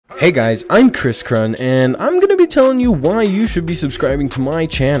Hey guys, I'm ChrisCrun, and I'm gonna be telling you why you should be subscribing to my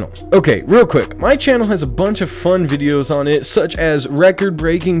channel. Okay, real quick, my channel has a bunch of fun videos on it, such as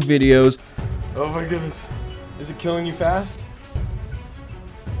record-breaking videos. Oh my goodness, is it killing you fast?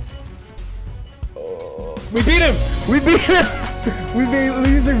 Oh, we beat him! We beat him! We beat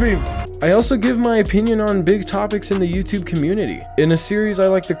Laser Beam! I also give my opinion on big topics in the YouTube community, in a series I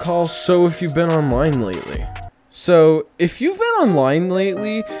like to call So If You've Been Online Lately. So, if you've been online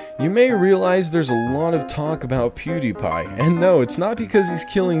lately, you may realize there's a lot of talk about PewDiePie, and no, it's not because he's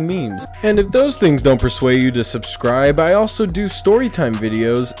killing memes. And if those things don't persuade you to subscribe, I also do storytime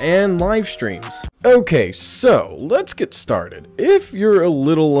videos and live streams. Okay, so, let's get started. If you're a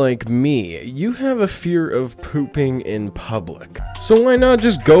little like me, you have a fear of pooping in public. So why not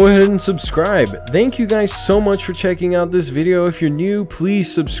just go ahead and subscribe? Thank you guys so much for checking out this video. If you're new,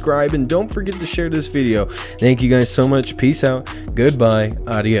 please subscribe, and don't forget to share this video. Thank you guys so much. Peace out. Goodbye.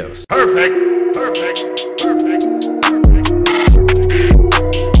 Adios. Perfect.